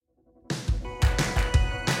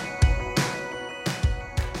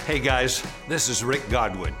Hey guys, this is Rick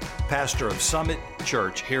Godwin, pastor of Summit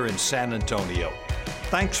Church here in San Antonio.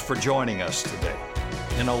 Thanks for joining us today.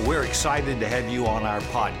 We're excited to have you on our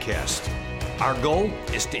podcast. Our goal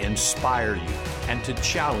is to inspire you and to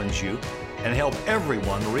challenge you and help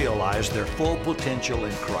everyone realize their full potential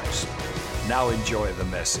in Christ. Now enjoy the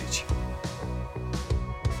message.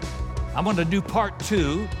 I'm going to do part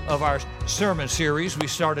 2 of our sermon series we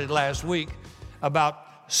started last week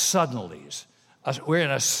about suddenlies. We're in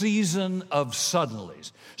a season of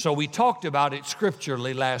suddenlies. So we talked about it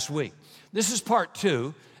scripturally last week. This is part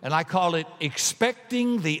 2, and I call it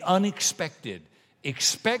Expecting the Unexpected.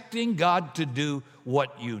 Expecting God to do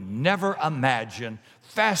what you never imagined,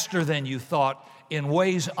 faster than you thought, in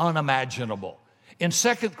ways unimaginable. In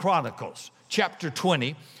 2 Chronicles chapter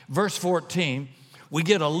 20, verse 14, we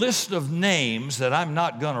get a list of names that I'm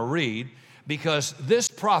not going to read, because this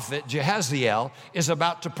prophet, Jehaziel, is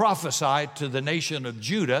about to prophesy to the nation of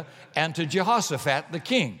Judah and to Jehoshaphat the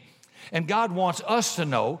king. And God wants us to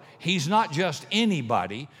know he's not just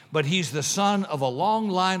anybody, but he's the son of a long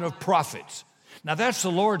line of prophets. Now that's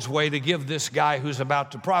the Lord's way to give this guy who's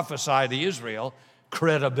about to prophesy to Israel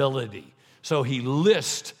credibility. So he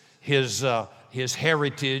lists his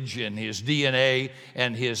heritage and his DNA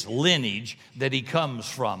and his lineage that he comes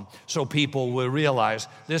from, so people will realize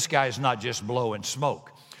this guy's not just blowing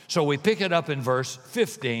smoke. So we pick it up in verse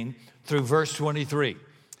 15 through verse 23.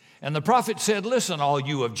 And the prophet said, "Listen, all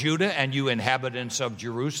you of Judah and you inhabitants of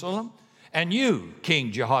Jerusalem, and you,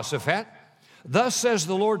 King Jehoshaphat, thus says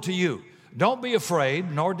the Lord to you, don't be afraid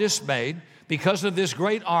nor dismayed because of this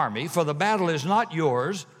great army, for the battle is not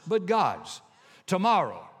yours, but God's.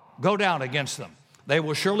 Tomorrow, go down against them. They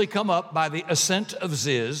will surely come up by the ascent of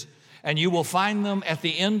Ziz, and you will find them at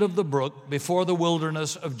the end of the brook before the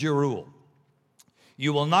wilderness of Jeruel.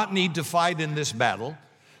 You will not need to fight in this battle,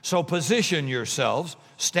 so position yourselves,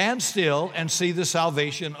 stand still, and see the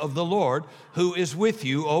salvation of the Lord, who is with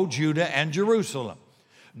you, O Judah and Jerusalem.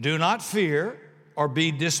 Do not fear or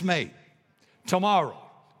be dismayed. Tomorrow,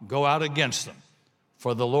 go out against them,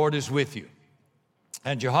 for the Lord is with you."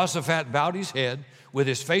 And Jehoshaphat bowed his head with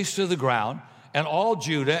his face to the ground, and all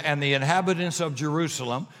Judah and the inhabitants of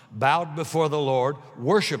Jerusalem bowed before the Lord,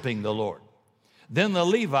 worshiping the Lord. Then the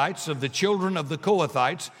Levites of the children of the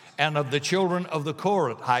Kohathites and of the children of the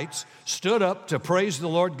Korathites stood up to praise the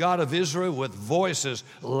Lord God of Israel with voices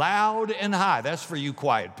loud and high. That's for you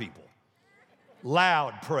quiet people.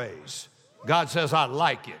 Loud praise. God says, I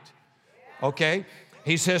like it. Okay?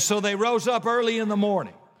 He says, so they rose up early in the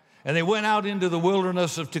morning, and they went out into the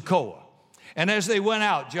wilderness of Tekoa. And as they went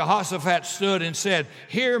out, Jehoshaphat stood and said,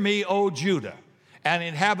 "Hear me, O Judah, and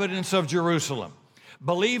inhabitants of Jerusalem.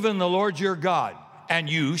 Believe in the Lord your God, and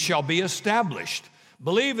you shall be established.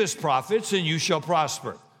 Believe his prophets, and you shall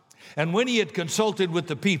prosper." And when he had consulted with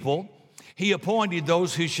the people, he appointed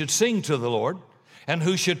those who should sing to the Lord, and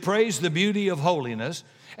who should praise the beauty of holiness,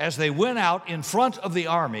 as they went out in front of the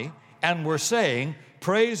army, and were saying,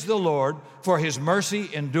 "Praise the Lord, for his mercy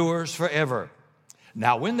endures forever."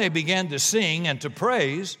 Now when they began to sing and to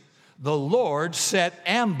praise, the Lord set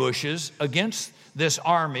ambushes against this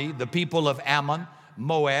army, the people of Ammon,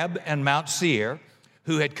 Moab, and Mount Seir,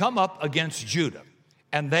 who had come up against Judah,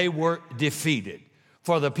 and they were defeated.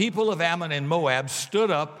 For the people of Ammon and Moab stood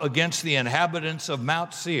up against the inhabitants of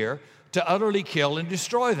Mount Seir to utterly kill and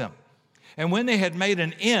destroy them. And when they had made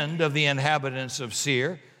an end of the inhabitants of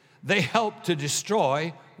Seir, they helped to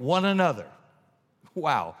destroy one another.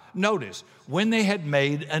 Wow. Notice, when they had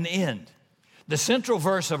made an end. The central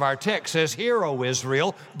verse of our text says, "Hear, O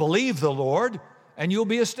Israel, believe the Lord, and you'll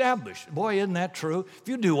be established." Boy, isn't that true? If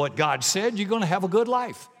you do what God said, you're going to have a good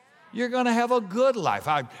life. You're going to have a good life.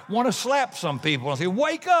 I want to slap some people and say,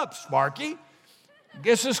 wake up, Sparky.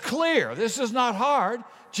 This is clear. This is not hard.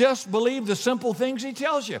 Just believe the simple things he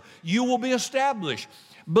tells you. You will be established.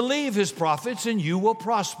 Believe his prophets, and you will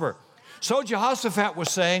prosper. So Jehoshaphat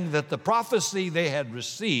was saying that the prophecy they had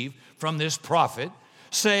received from this prophet,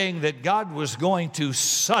 saying that God was going to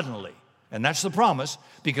suddenly, and that's the promise,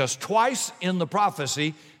 because twice in the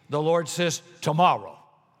prophecy, the Lord says, tomorrow,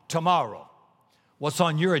 tomorrow. What's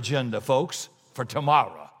on your agenda, folks, for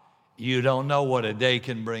tomorrow? You don't know what a day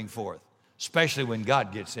can bring forth, especially when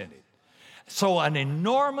God gets in it. So an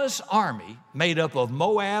enormous army made up of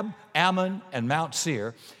Moab, Ammon, and Mount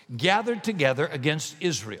Seir gathered together against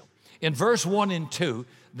Israel. In verse 1 and 2,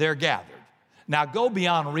 they're gathered. Now go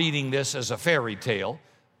beyond reading this as a fairy tale,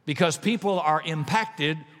 because people are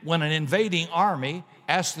impacted when an invading army,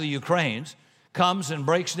 ask the Ukrainians, comes and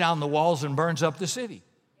breaks down the walls and burns up the city.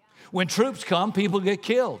 When troops come, people get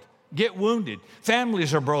killed, get wounded.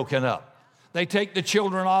 Families are broken up. They take the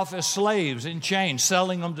children off as slaves in chains,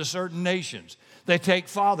 selling them to certain nations. They take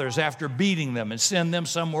fathers after beating them and send them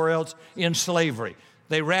somewhere else in slavery.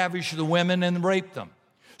 They ravish the women and rape them.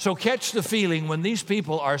 So catch the feeling when these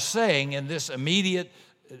people are saying in this immediate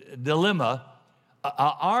dilemma, an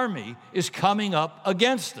army is coming up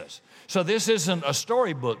against us. So this isn't a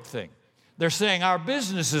storybook thing. They're saying our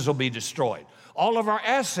businesses will be destroyed. All of our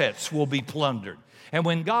assets will be plundered. And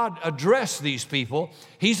when God addressed these people,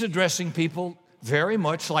 he's addressing people very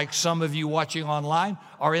much like some of you watching online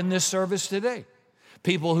are in this service today.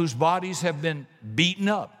 People whose bodies have been beaten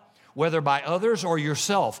up, whether by others or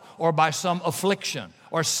yourself, or by some affliction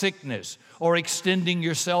or sickness, or extending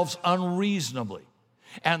yourselves unreasonably.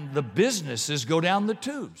 And the businesses go down the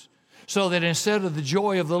tubes, so that instead of the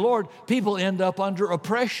joy of the Lord, people end up under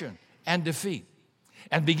oppression and defeat.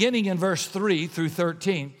 And beginning in verse 3 through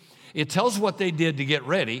 13, it tells what they did to get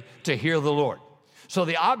ready to hear the Lord. So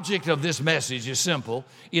the object of this message is simple.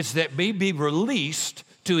 It's that we be released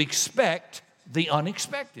to expect the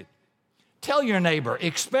unexpected. Tell your neighbor,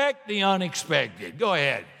 expect the unexpected. Go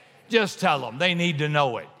ahead. Just tell them. They need to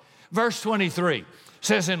know it. Verse 23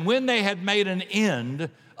 says, and when they had made an end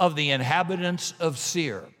of the inhabitants of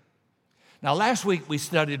Seir. Now, last week we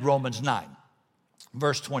studied Romans 9,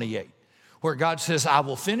 verse 28, where God says, I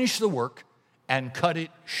will finish the work and cut it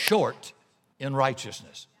short in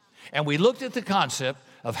righteousness. And we looked at the concept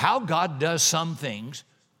of how God does some things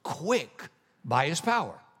quick by his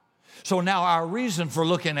power. So now our reason for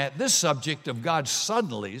looking at this subject of God's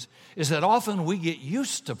suddenlies is that often we get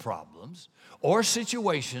used to problems or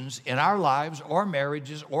situations in our lives or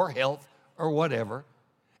marriages or health or whatever,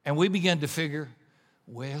 and we begin to figure,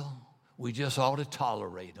 well, we just ought to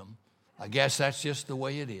tolerate them. I guess that's just the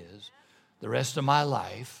way it is the rest of my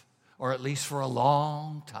life, or at least for a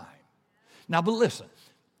long time. Now, but listen,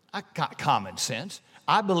 I got common sense.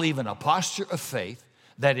 I believe in a posture of faith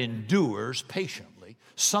that endures patiently.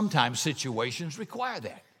 Sometimes situations require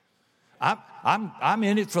that. I'm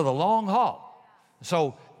in it for the long haul.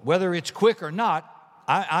 So whether it's quick or not,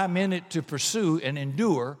 I'm in it to pursue and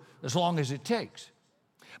endure as long as it takes.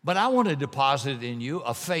 But I want to deposit in you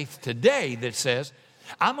a faith today that says,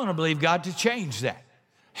 I'm going to believe God to change that.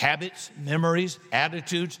 Habits, memories,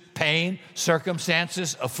 attitudes, pain,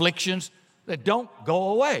 circumstances, afflictions that don't go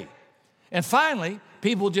away. And finally,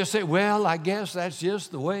 people just say, well, I guess that's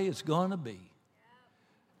just the way it's going to be.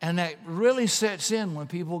 And that really sets in when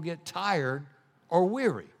people get tired or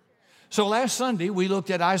weary. So last Sunday, we looked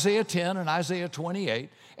at Isaiah 10 and Isaiah 28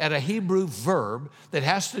 at a Hebrew verb that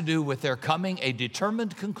has to do with there coming a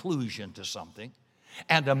determined conclusion to something.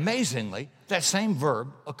 And amazingly, that same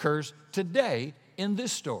verb occurs today in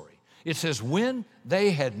this story. It says, when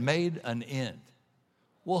they had made an end.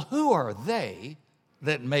 Well, who are they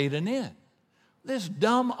that made an end? This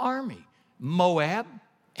dumb army. Moab,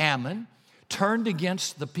 Ammon, turned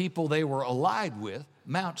against the people they were allied with,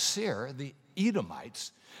 Mount Seir, the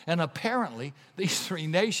Edomites, and apparently these three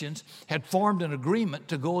nations had formed an agreement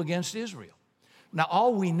to go against Israel. Now,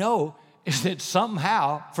 all we know is that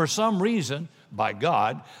somehow, for some reason, by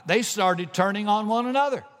God, they started turning on one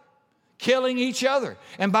another, killing each other.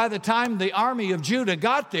 And by the time the army of Judah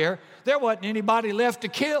got there wasn't anybody left to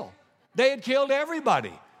kill. They had killed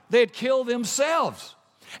everybody. They had killed themselves.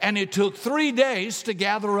 And it took 3 days to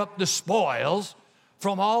gather up the spoils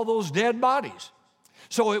from all those dead bodies.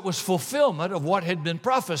 So it was fulfillment of what had been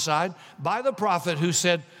prophesied by the prophet who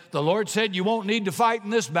said, the Lord said, you won't need to fight in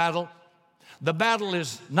this battle. The battle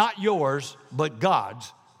is not yours, but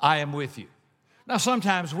God's. I am with you. Now,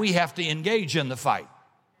 sometimes we have to engage in the fight,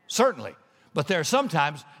 certainly. But there are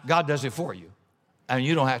sometimes God does it for you, and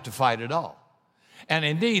you don't have to fight at all. And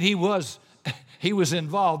indeed, he was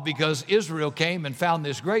involved because Israel came and found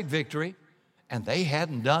this great victory, and they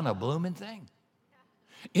hadn't done a blooming thing.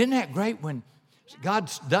 Isn't that great when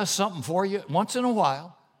God does something for you once in a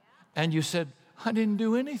while, and you said, I didn't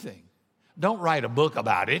do anything. Don't write a book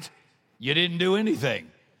about it. You didn't do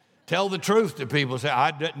anything. Tell the truth to people. Say,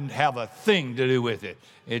 I didn't have a thing to do with it.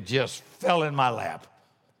 It just fell in my lap.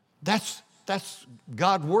 That's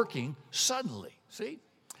God working suddenly, see?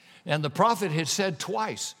 And the prophet had said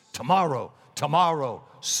twice, tomorrow,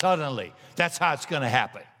 suddenly. That's how it's going to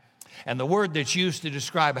happen. And the word that's used to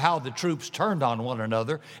describe how the troops turned on one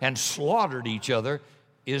another and slaughtered each other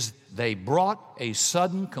is they brought a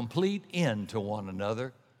sudden, complete end to one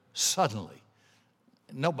another suddenly.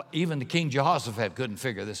 Nobody, even the King Jehoshaphat couldn't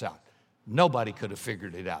figure this out. Nobody could have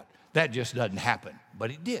figured it out. That just doesn't happen,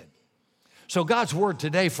 but it did. So God's word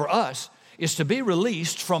today for us is to be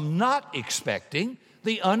released from not expecting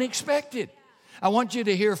the unexpected. I want you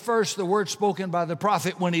to hear first the word spoken by the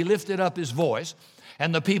prophet when he lifted up his voice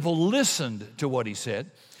and the people listened to what he said,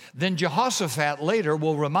 then Jehoshaphat later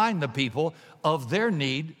will remind the people of their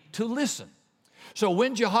need to listen. So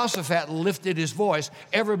when Jehoshaphat lifted his voice,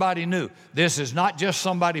 everybody knew this is not just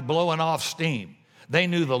somebody blowing off steam. They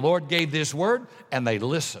knew the Lord gave this word, and they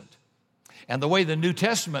listened. And the way the New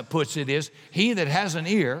Testament puts it is, he that has an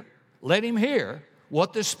ear, let him hear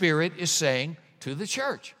what the Spirit is saying to the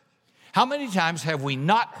church. How many times have we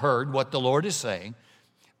not heard what the Lord is saying?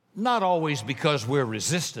 Not always because we're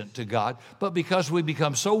resistant to God, but because we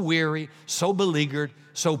become so weary, so beleaguered,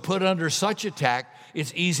 so put under such attack,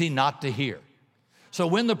 it's easy not to hear. So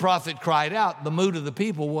when the prophet cried out, the mood of the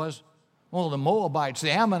people was, well, the Moabites,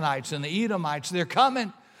 the Ammonites, and the Edomites, they're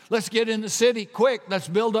coming. Let's get in the city quick. Let's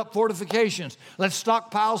build up fortifications. Let's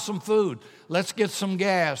stockpile some food. Let's get some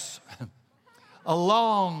gas.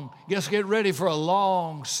 Let's get ready for a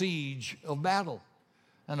long siege of battle.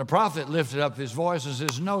 And the prophet lifted up his voice and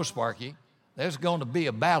says, no, Sparky, there's going to be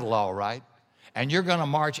a battle, all right. And you're going to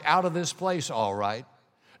march out of this place, all right.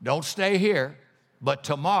 Don't stay here, but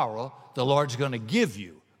tomorrow the Lord's going to give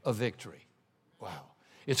you a victory. Wow.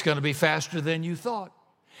 It's going to be faster than you thought.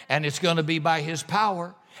 And it's going to be by his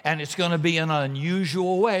power. And it's going to be in an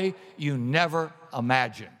unusual way you never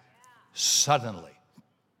imagined. Suddenly.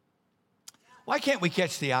 Why can't we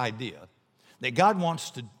catch the idea that God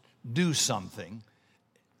wants to do something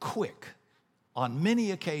quick on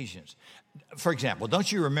many occasions? For example, don't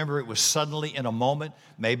you remember it was suddenly in a moment?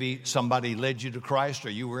 Maybe somebody led you to Christ, or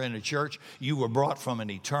you were in a church. You were brought from an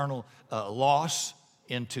eternal loss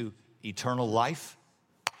into eternal life.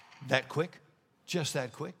 That quick, just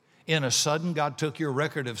that quick. In a sudden, God took your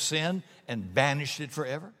record of sin and banished it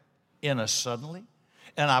forever. In a suddenly.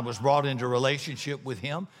 And I was brought into relationship with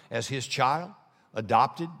him as his child,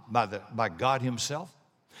 adopted by God himself.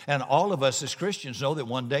 And all of us as Christians know that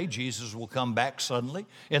one day Jesus will come back suddenly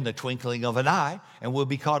in the twinkling of an eye, and we'll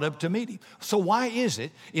be caught up to meet him. So why is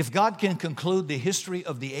it, if God can conclude the history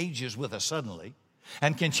of the ages with a suddenly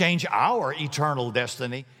and can change our eternal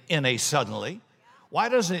destiny in a suddenly, why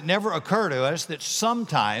doesn't it never occur to us that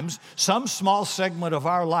sometimes some small segment of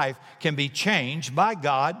our life can be changed by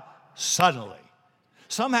God suddenly?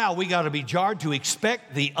 Somehow we got to be jarred to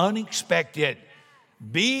expect the unexpected.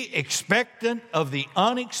 Be expectant of the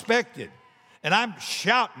unexpected. And I'm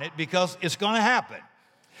shouting it because it's going to happen.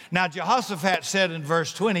 Now, Jehoshaphat said in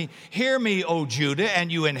verse 20, hear me, O Judah,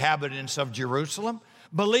 and you inhabitants of Jerusalem.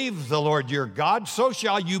 Believe the Lord your God, so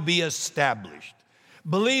shall you be established.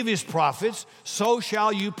 Believe his prophets, so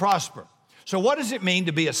shall you prosper. So what does it mean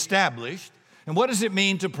to be established? And what does it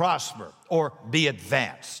mean to prosper or be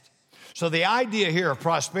advanced? So the idea here of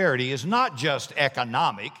prosperity is not just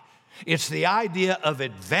economic. It's the idea of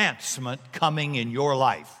advancement coming in your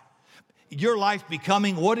life. Your life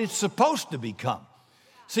becoming what it's supposed to become.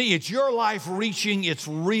 See, it's your life reaching its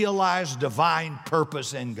realized divine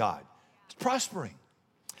purpose in God. It's prospering.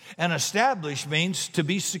 And established means to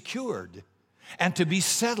be secured and to be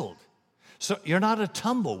settled. So you're not a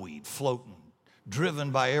tumbleweed floating,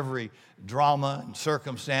 driven by every drama and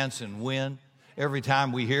circumstance and wind. Every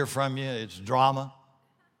time we hear from you, it's drama.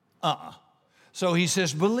 So he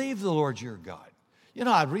says, believe the Lord your God. You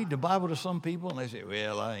know, I'd read the Bible to some people, and they say,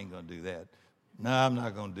 well, I ain't going to do that. No, I'm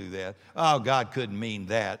not going to do that. Oh, God couldn't mean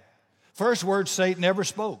that. First word Satan ever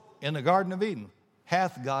spoke in the Garden of Eden,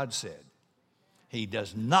 hath God said. He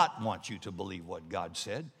does not want you to believe what God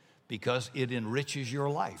said because it enriches your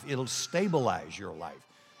life. It'll stabilize your life.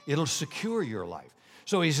 It'll secure your life.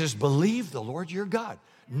 So he says, believe the Lord your God.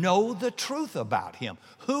 Know the truth about him,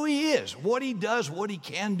 who he is, what he does, what he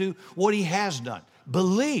can do, what he has done.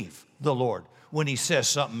 Believe the Lord when he says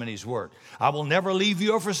something in his word. I will never leave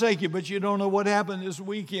you or forsake you, but you don't know what happened this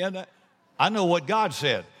weekend. I know what God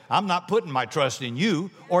said. I'm not putting my trust in you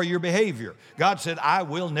or your behavior. God said, I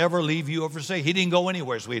will never leave you or forsake you. He didn't go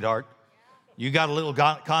anywhere, sweetheart. You got a little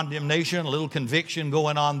condemnation, a little conviction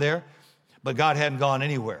going on there, but God hadn't gone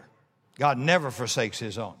anywhere. God never forsakes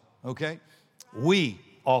his own, okay? We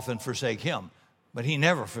often forsake him, but he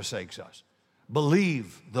never forsakes us.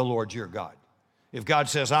 Believe the Lord your God. If God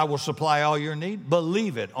says, I will supply all your need,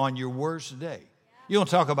 believe it on your worst day. You don't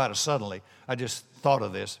talk about it suddenly. I just thought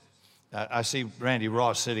of this. I see Randy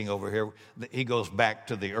Ross sitting over here. He goes back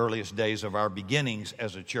to the earliest days of our beginnings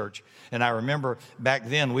as a church. And I remember back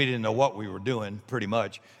then we didn't know what we were doing pretty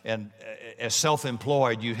much. And as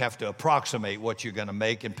self-employed, you have to approximate what you're going to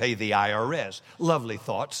make and pay the IRS. Lovely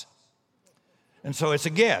thoughts. And so it's a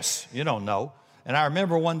guess. You don't know. And I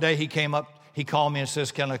remember one day he came up, he called me and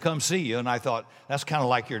says, can I come see you? And I thought, that's kind of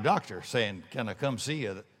like your doctor saying, can I come see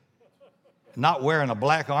you? Not wearing a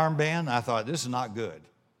black armband. I thought, this is not good.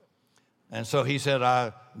 And so he said,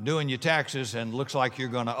 I'm doing your taxes and looks like you're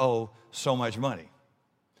going to owe so much money.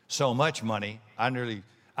 So much money,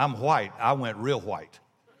 I'm white. I went real white,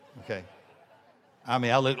 okay? I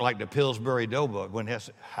mean, I looked like the Pillsbury Doughboy when he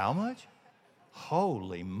said, how much?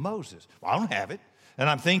 Holy Moses. Well, I don't have it. And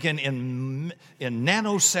I'm thinking in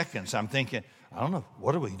nanoseconds, I'm thinking, I don't know,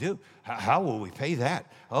 what do we do? How will we pay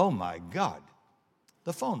that? Oh, my God.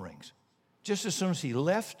 The phone rings. Just as soon as he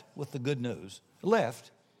left with the good news,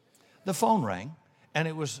 the phone rang, and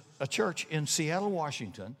it was a church in Seattle,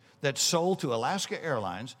 Washington, that sold to Alaska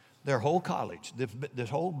Airlines their whole college, this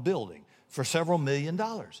whole building, for several $1 million.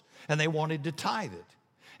 And they wanted to tithe it.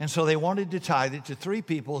 And so they wanted to tithe it to 3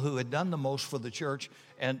 people who had done the most for the church.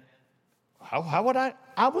 And how would I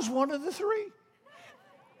was one of the 3.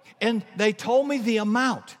 And they told me the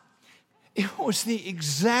amount. It was the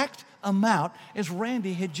exact amount as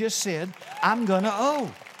Randy had just said, I'm going to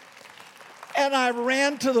owe. And I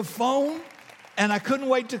ran to the phone, and I couldn't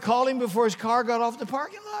wait to call him before his car got off the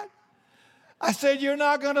parking lot. I said, you're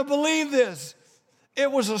not going to believe this.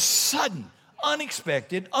 It was a sudden,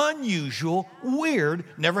 unexpected, unusual, weird,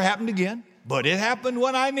 never happened again, but it happened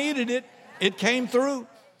when I needed it. It came through.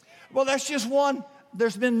 Well, that's just one.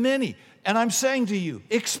 There's been many. And I'm saying to you,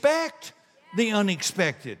 expect the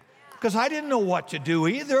unexpected. Because I didn't know what to do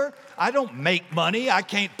either. I don't make money. I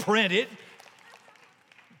can't print it.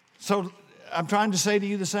 So I'm trying to say to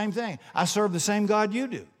you the same thing. I serve the same God you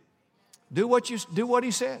do. Do what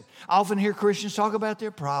he said. I often hear Christians talk about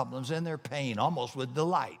their problems and their pain almost with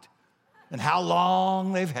delight and how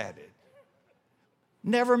long they've had it.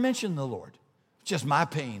 Never mention the Lord. Just my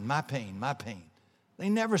pain, my pain, my pain. They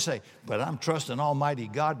never say, but I'm trusting Almighty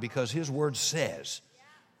God because his word says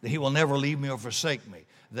that he will never leave me or forsake me,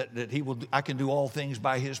 that I can do all things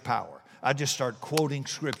by his power. I just start quoting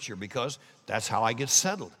scripture because that's how I get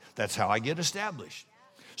settled. That's how I get established.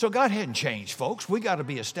 So God hadn't changed, folks. We got to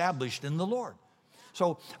be established in the Lord.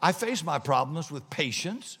 So I face my problems with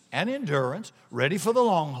patience and endurance, ready for the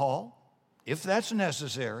long haul, if that's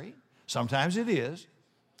necessary. Sometimes it is.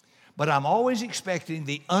 But I'm always expecting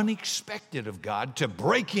the unexpected of God to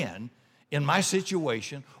break in my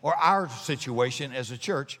situation or our situation as a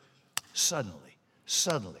church suddenly.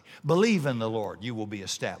 Believe in the Lord, you will be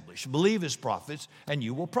established. Believe his prophets, and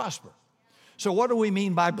you will prosper. So what do we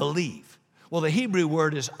mean by believe? Well, the Hebrew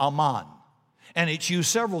word is aman, and it's used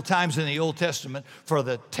several times in the Old Testament for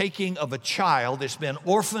the taking of a child that's been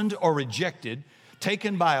orphaned or rejected,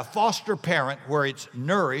 taken by a foster parent where it's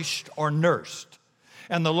nourished or nursed.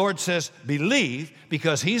 And the Lord says, believe,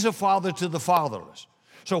 because he's a father to the fatherless.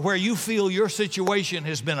 So where you feel your situation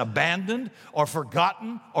has been abandoned or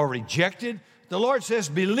forgotten or rejected, the Lord says,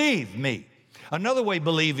 believe me. Another way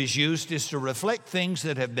believe is used is to reflect things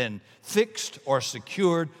that have been fixed or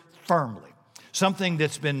secured firmly. Something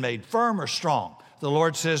that's been made firm or strong. The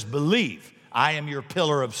Lord says, believe, I am your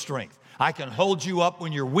pillar of strength. I can hold you up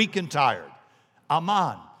when you're weak and tired.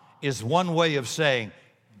 Aman is one way of saying,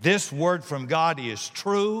 this word from God is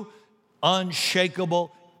true,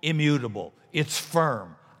 unshakable, immutable. It's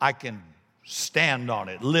firm. I can stand on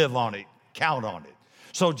it, live on it, count on it.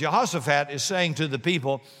 So Jehoshaphat is saying to the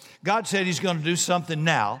people, God said he's going to do something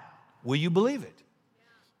now. Will you believe it?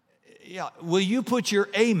 Yeah. Will you put your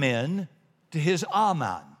amen to his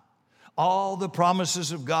amen? All the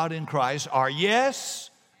promises of God in Christ are yes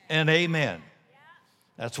and amen.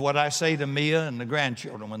 That's what I say to Mia and the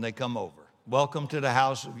grandchildren when they come over. Welcome to the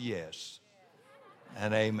house of yes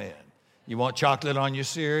and amen. You want chocolate on your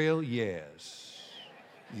cereal? Yes.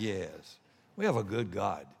 Yes. We have a good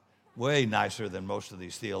God. Way nicer than most of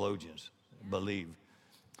these theologians believe.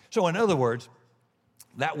 So in other words,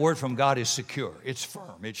 that word from God is secure. It's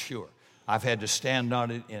firm. It's sure. I've had to stand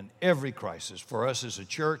on it in every crisis. For us as a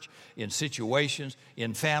church, in situations,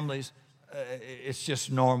 in families, it's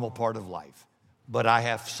just normal part of life. But I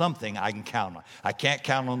have something I can count on. I can't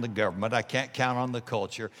count on the government. I can't count on the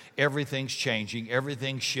culture. Everything's changing.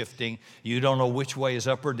 Everything's shifting. You don't know which way is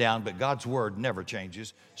up or down, but God's word never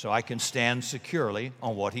changes. So I can stand securely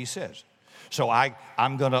on what he says. So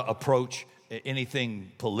I'm going to approach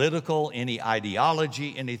anything political, any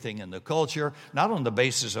ideology, anything in the culture, not on the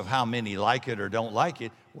basis of how many like it or don't like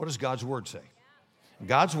it. What does God's word say?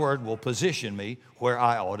 God's word will position me where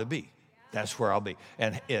I ought to be. That's where I'll be.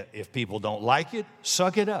 And if people don't like it,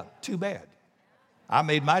 suck it up. Too bad. I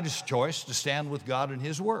made my choice to stand with God and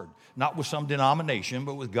his word. Not with some denomination,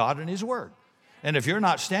 but with God and his word. And if you're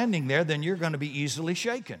not standing there, then you're going to be easily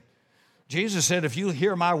shaken. Jesus said, if you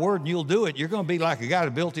hear my word and you'll do it, you're going to be like a guy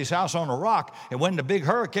who built his house on a rock. And when the big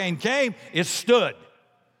hurricane came, it stood.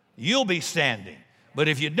 You'll be standing. But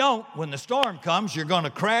if you don't, when the storm comes, you're going to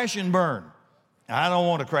crash and burn. I don't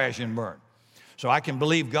want to crash and burn. So I can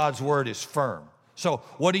believe God's word is firm. So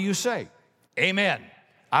what do you say? Amen.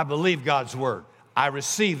 I believe God's word. I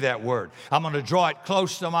receive that word. I'm going to draw it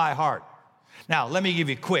close to my heart. Now, let me give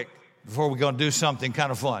you quick, before we're going to do something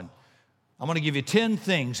kind of fun. I'm going to give you 10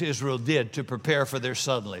 things Israel did to prepare for their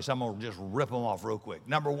suddenlies. I'm going to just rip them off real quick.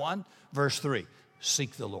 Number 1, verse 3,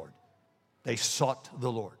 seek the Lord. They sought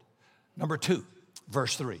the Lord. Number 2,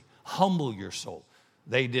 verse 3, humble your soul.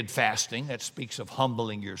 They did fasting. That speaks of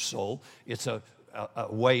humbling your soul. It's a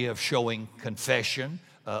way of showing confession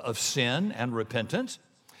of sin and repentance,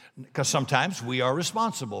 because sometimes we are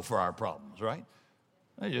responsible for our problems, right?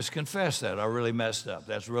 I just confess that. I really messed up.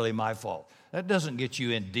 That's really my fault. That doesn't get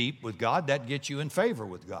you in deep with God. That gets you in favor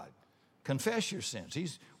with God. Confess your sins.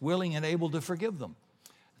 He's willing and able to forgive them.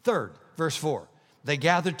 3rd, verse 4, they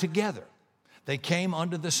gathered together. They came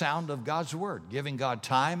under the sound of God's word, giving God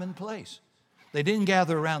time and place. They didn't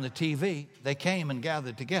gather around the TV. They came and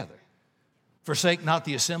gathered together. Forsake not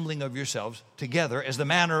the assembling of yourselves together, as the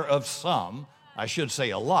manner of some, I should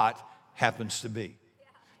say a lot, happens to be.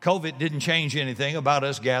 COVID didn't change anything about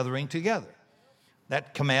us gathering together.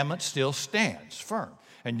 That commandment still stands firm.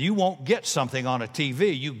 And you won't get something on a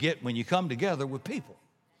TV you get when you come together with people.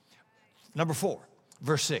 Number 4,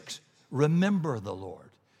 verse 6, remember the Lord.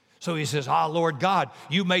 So he says, Lord God,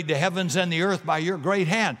 you made the heavens and the earth by your great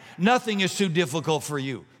hand. Nothing is too difficult for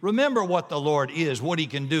you. Remember what the Lord is, what he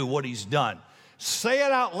can do, what he's done. Say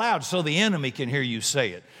it out loud so the enemy can hear you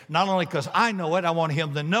say it. Not only because I know it, I want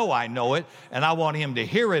him to know I know it, and I want him to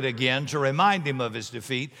hear it again to remind him of his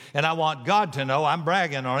defeat, and I want God to know I'm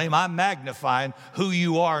bragging on him, I'm magnifying who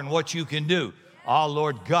you are and what you can do.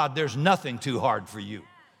 Lord God, there's nothing too hard for you.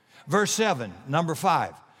 Verse 7, number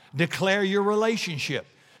 5, declare your relationship.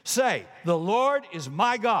 Say, the Lord is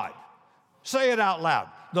my God. Say it out loud.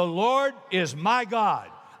 The Lord is my God.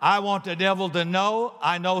 I want the devil to know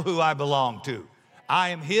I know who I belong to. I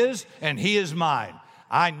am his and he is mine.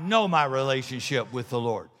 I know my relationship with the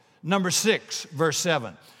Lord. Number 6, verse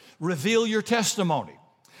 7, reveal your testimony.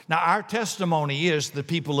 Now, our testimony is the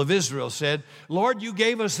people of Israel said, Lord, you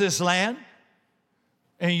gave us this land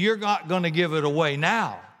and you're not going to give it away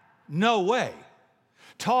now. No way.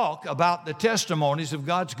 Talk about the testimonies of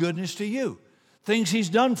God's goodness to you, things he's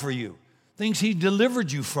done for you, things he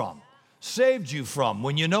delivered you from, saved you from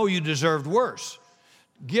when you know you deserved worse.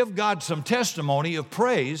 Give God some testimony of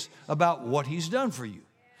praise about what he's done for you.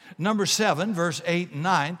 Number 7, verse 8 and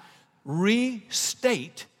 9,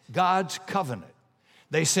 restate God's covenant.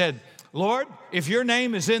 They said, Lord, if your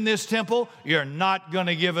name is in this temple, you're not going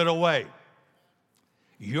to give it away.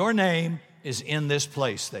 Your name is in this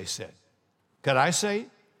place, they said. Could I say,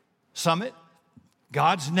 Summit,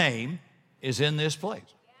 God's name is in this place.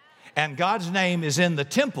 And God's name is in the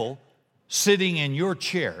temple sitting in your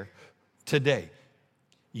chair today.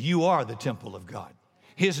 You are the temple of God.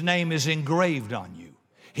 His name is engraved on you.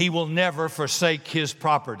 He will never forsake his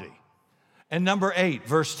property. And number 8,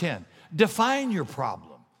 verse 10, define your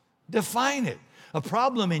problem. Define it. A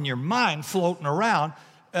problem in your mind floating around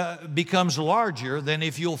becomes larger than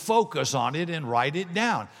if you'll focus on it and write it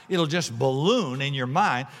down. It'll just balloon in your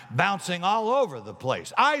mind, bouncing all over the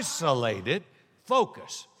place. Isolate it,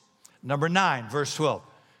 focus. Number 9, verse 12,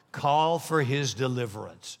 call for his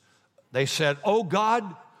deliverance. They said, oh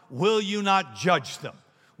God, will you not judge them?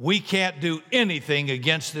 We can't do anything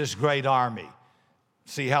against this great army.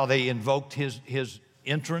 See how they invoked his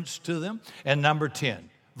entrance to them? And number 10,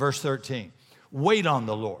 verse 13, wait on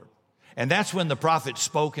the Lord. And that's when the prophet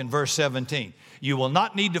spoke in verse 17. You will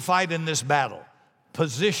not need to fight in this battle.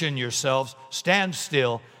 Position yourselves, stand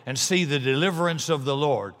still, and see the deliverance of the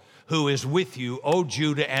Lord who is with you, O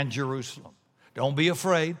Judah and Jerusalem. Don't be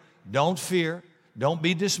afraid. Don't fear. Don't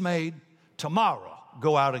be dismayed. Tomorrow,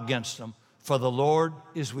 go out against them, for the Lord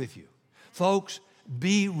is with you. Folks,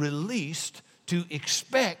 be released to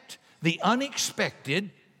expect the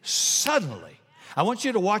unexpected suddenly. I want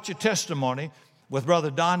you to watch a testimony with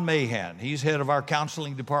Brother Don Mahan. He's head of our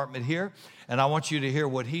counseling department here, and I want you to hear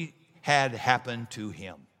what he had happen to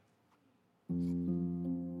him.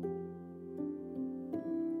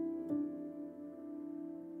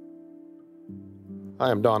 I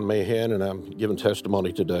am Don Mahan, and I'm giving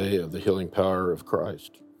testimony today of the healing power of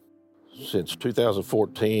Christ. Since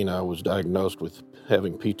 2014, I was diagnosed with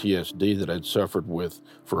having PTSD that I'd suffered with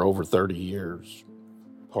for over 30 years.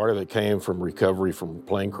 Part of it came from recovery from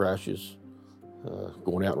plane crashes,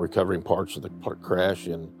 going out and recovering parts of the crash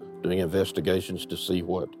and doing investigations to see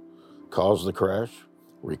what caused the crash,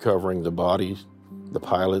 recovering the bodies, the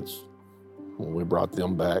pilots, when we brought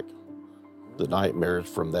them back. The nightmares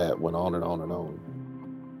from that went on and on and on.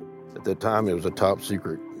 At that time, it was a top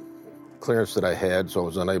secret clearance that I had, so I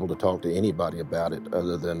was unable to talk to anybody about it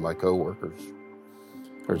other than my coworkers.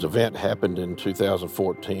 There's an event happened in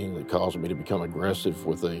 2014 that caused me to become aggressive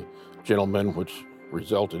with a gentleman, which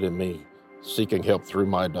resulted in me seeking help through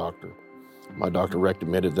my doctor. My doctor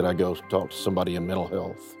recommended that I go talk to somebody in mental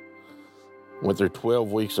health. Went through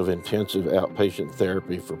 12 weeks of intensive outpatient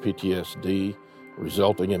therapy for PTSD,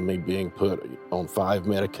 resulting in me being put on 5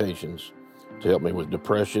 medications to help me with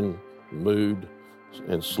depression, mood,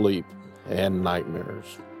 and sleep, and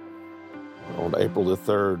nightmares. On April the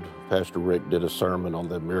 3rd, Pastor Rick did a sermon on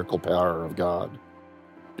the miracle power of God.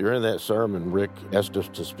 During that sermon, Rick asked us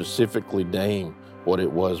to specifically name what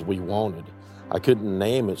it was we wanted. I couldn't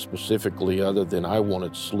name it specifically other than I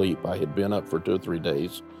wanted sleep. I had been up for 2 or 3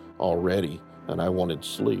 days already, and I wanted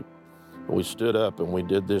sleep. We stood up and we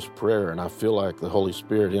did this prayer, and I feel like the Holy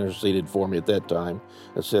Spirit interceded for me at that time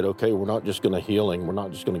and said, okay, we're not just going to heal him. We're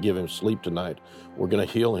not just going to give him sleep tonight. We're going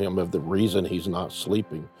to heal him of the reason he's not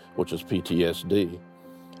sleeping, which is PTSD.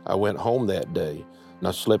 I went home that day, and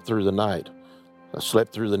I slept through the night. I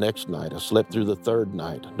slept through the next night. I slept through the third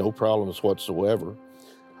night. No problems whatsoever.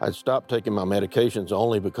 I stopped taking my medications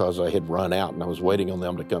only because I had run out, and I was waiting on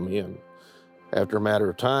them to come in. After a matter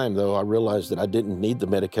of time, though, I realized that I didn't need the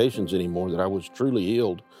medications anymore, that I was truly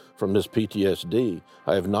healed from this PTSD.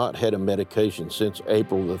 I have not had a medication since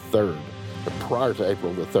April the 3rd, or prior to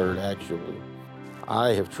April the 3rd, actually.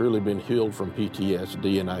 I have truly been healed from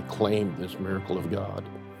PTSD, and I claim this miracle of God.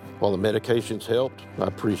 While the medications helped, I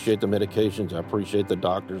appreciate the medications. I appreciate the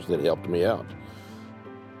doctors that helped me out.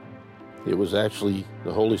 It was actually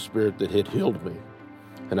the Holy Spirit that had healed me,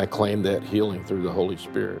 and I claim that healing through the Holy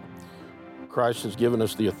Spirit. Christ has given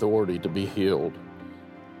us the authority to be healed.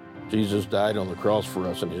 Jesus died on the cross for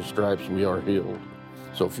us, and his stripes we are healed.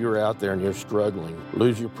 So if you're out there and you're struggling,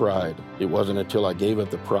 lose your pride. It wasn't until I gave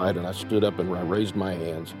up the pride and I stood up and I raised my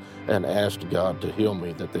hands and asked God to heal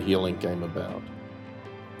me that the healing came about.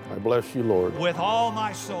 I bless you, Lord. With all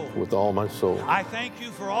my soul. With all my soul. I thank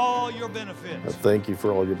you for all your benefits. I thank you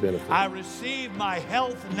for all your benefits. I receive my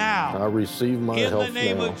health now. I receive my health now. In the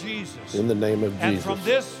name of Jesus. In the name of Jesus. And from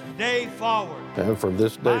this day forward. And from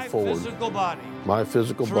this day forward. My physical body. My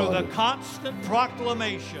physical body. Through the constant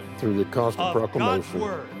proclamation. Through the constant proclamation. God's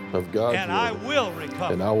word. Of God's and word. I will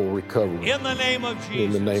recover. And I will recover. In the name of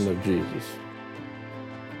Jesus. In the name of Jesus.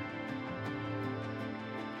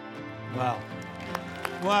 Wow.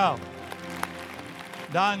 Wow.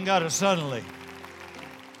 Don got it suddenly.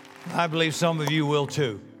 I believe some of you will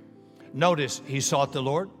too. Notice he sought the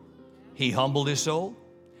Lord. He humbled his soul.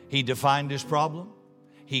 He defined his problem.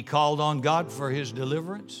 He called on God for his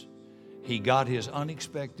deliverance. He got his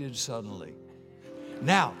unexpected suddenly.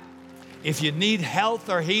 Now, if you need health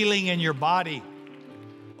or healing in your body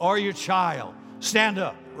or your child, stand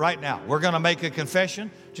up right now. We're going to make a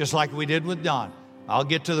confession just like we did with Don. I'll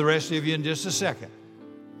get to the rest of you in just a second.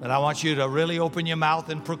 But I want you to really open your mouth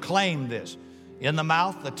and proclaim this. In the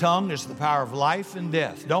mouth, the tongue is the power of life and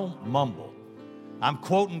death. Don't mumble. I'm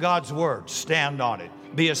quoting God's word. Stand on it.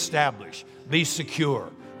 Be established. Be secure.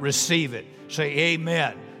 Receive it. Say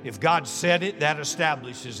amen. If God said it, that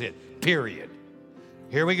establishes it. Period.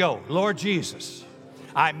 Here we go. Lord Jesus,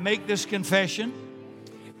 I make this confession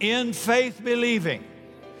in faith believing.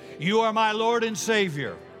 You are my Lord and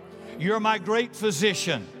Savior. You're my great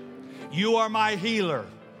physician. You are my healer.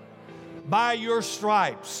 By your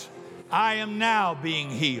stripes, I am now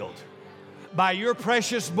being healed. By your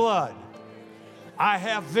precious blood, I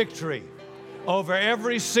have victory over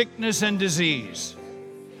every sickness and disease.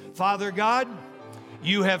 Father God,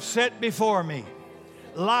 you have set before me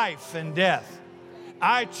life and death.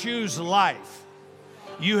 I choose life.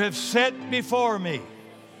 You have set before me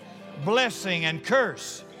blessing and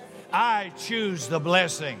curse. I choose the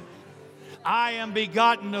blessing. I am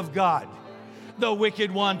begotten of God. The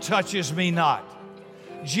wicked one touches me not.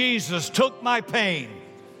 Jesus took my pain,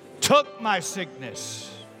 took my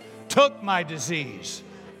sickness, took my disease.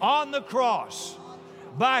 On the cross,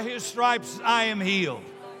 by his stripes I am healed.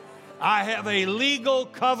 I have a legal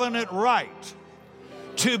covenant right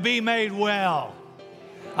to be made well.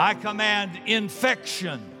 I command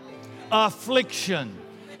infection, affliction,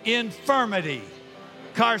 infirmity,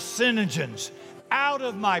 carcinogens out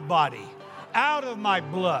of my body, out of my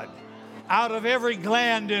blood, out of every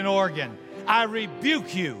gland and organ. I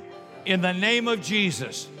rebuke you in the name of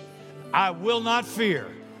Jesus. I will not fear,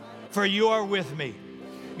 for you are with me.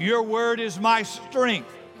 Your word is my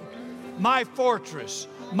strength, my fortress,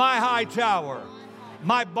 my high tower.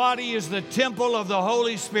 My body is the temple of the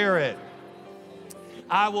Holy Spirit.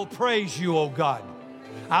 I will praise you, O God.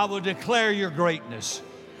 I will declare your greatness.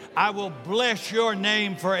 I will bless your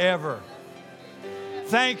name forever.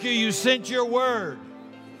 Thank you, you sent your word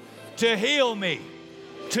to heal me,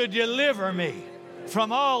 to deliver me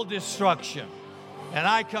from all destruction. And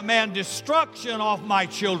I command destruction off my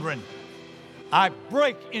children. I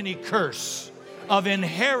break any curse of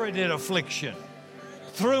inherited affliction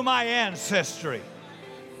through my ancestry.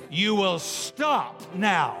 You will stop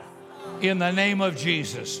now in the name of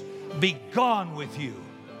Jesus. Be gone with you.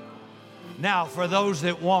 Now, for those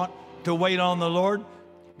that want to wait on the Lord,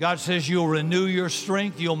 God says you'll renew your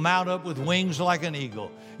strength. You'll mount up with wings like an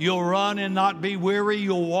eagle. You'll run and not be weary.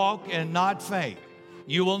 You'll walk and not faint.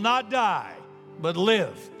 You will not die, but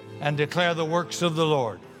live and declare the works of the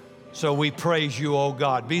Lord. So we praise you, oh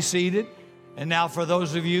God. Be seated. And now for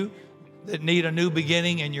those of you that need a new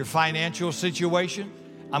beginning in your financial situation,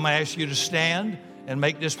 I'm going to ask you to stand and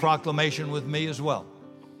make this proclamation with me as well.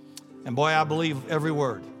 And boy, I believe every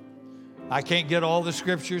word. I can't get all the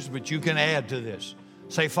scriptures, but you can add to this.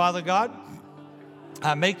 Say, Father God,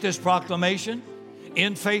 I make this proclamation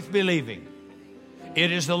in faith believing.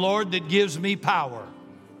 It is the Lord that gives me power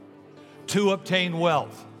to obtain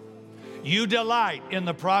wealth. You delight in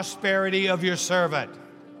the prosperity of your servant.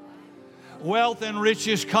 Wealth and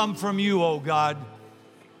riches come from you, O God.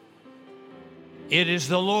 It is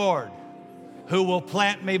the Lord who will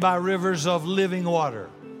plant me by rivers of living water.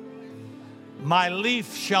 My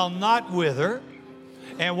leaf shall not wither,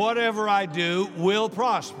 and whatever I do will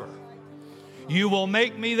prosper. You will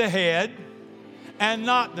make me the head and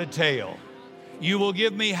not the tail. You will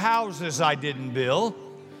give me houses I didn't build,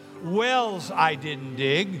 wells I didn't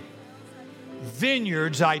dig,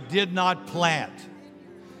 vineyards I did not plant.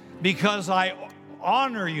 Because I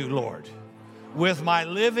honor you, Lord, with my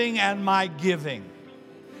living and my giving.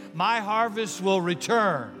 My harvest will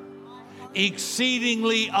return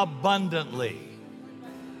exceedingly abundantly,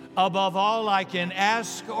 above all I can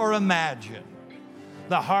ask or imagine.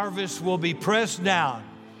 The harvest will be pressed down,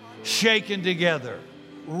 shaken together,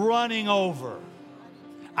 running over.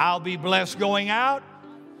 I'll be blessed going out,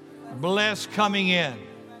 blessed coming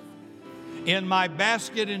in my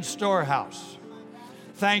basket and storehouse.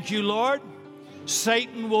 Thank you, Lord.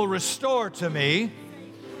 Satan will restore to me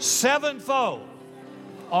sevenfold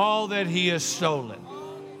all that he has stolen.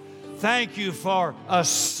 Thank you for a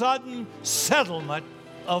sudden settlement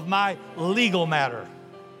of my legal matter.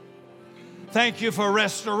 Thank you for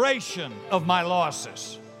restoration of my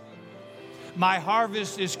losses. My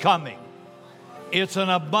harvest is coming. It's an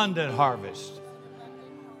abundant harvest.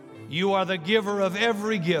 You are the giver of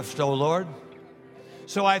every gift, O Lord.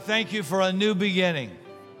 So I thank you for a new beginning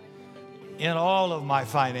in all of my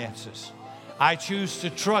finances. I choose to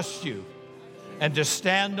trust you and to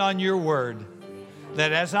stand on your word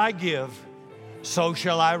that as I give, so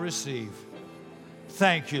shall I receive.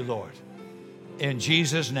 Thank you, Lord. In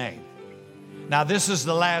Jesus' name. Now, this is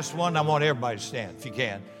the last one. I want everybody to stand, if you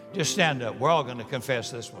can. Just stand up. We're all going to confess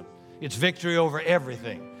this one. It's victory over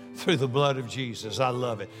everything through the blood of Jesus. I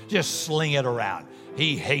love it. Just sling it around.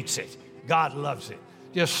 He hates it. God loves it.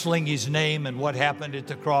 Just sling his name and what happened at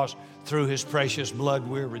the cross. Through his precious blood,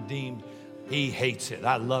 we're redeemed. He hates it.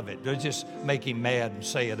 I love it. Just make him mad and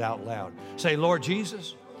say it out loud. Say, Lord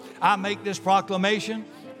Jesus, I make this proclamation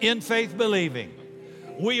in faith believing.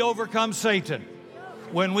 We overcome Satan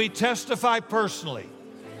when we testify personally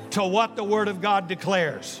to what the Word of God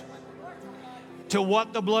declares, to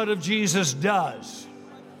what the blood of Jesus does.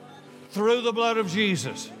 Through the blood of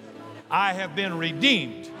Jesus, I have been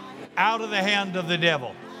redeemed out of the hand of the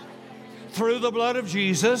devil. Through the blood of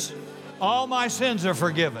Jesus, all my sins are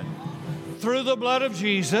forgiven. Through the blood of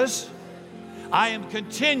Jesus, I am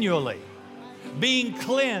continually being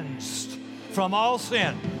cleansed from all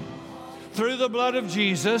sin. Through the blood of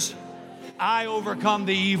Jesus, I overcome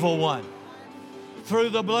the evil one. Through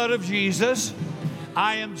the blood of Jesus,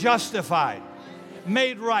 I am justified,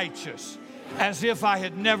 made righteous, as if I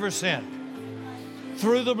had never sinned.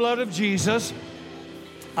 Through the blood of Jesus,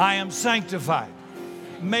 I am sanctified,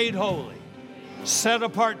 made holy, set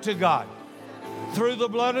apart to God. Through the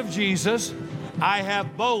blood of Jesus, I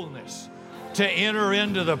have boldness to enter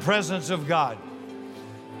into the presence of God,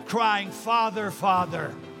 crying, Father,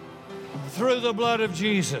 Father. Through the blood of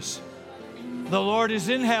Jesus, the Lord is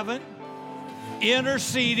in heaven,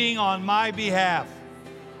 interceding on my behalf.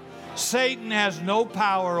 Satan has no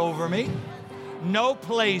power over me, no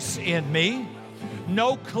place in me,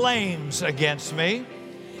 no claims against me.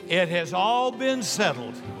 It has all been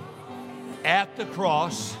settled at the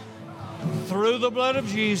cross. Through the blood of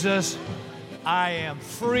Jesus, I am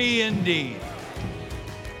free indeed.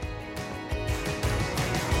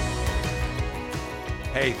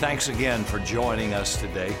 Hey, thanks again for joining us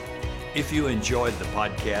today. If you enjoyed the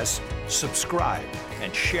podcast, subscribe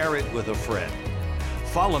and share it with a friend.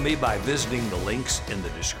 Follow me by visiting the links in the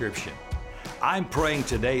description. I'm praying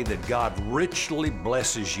today that God richly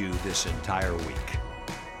blesses you this entire week.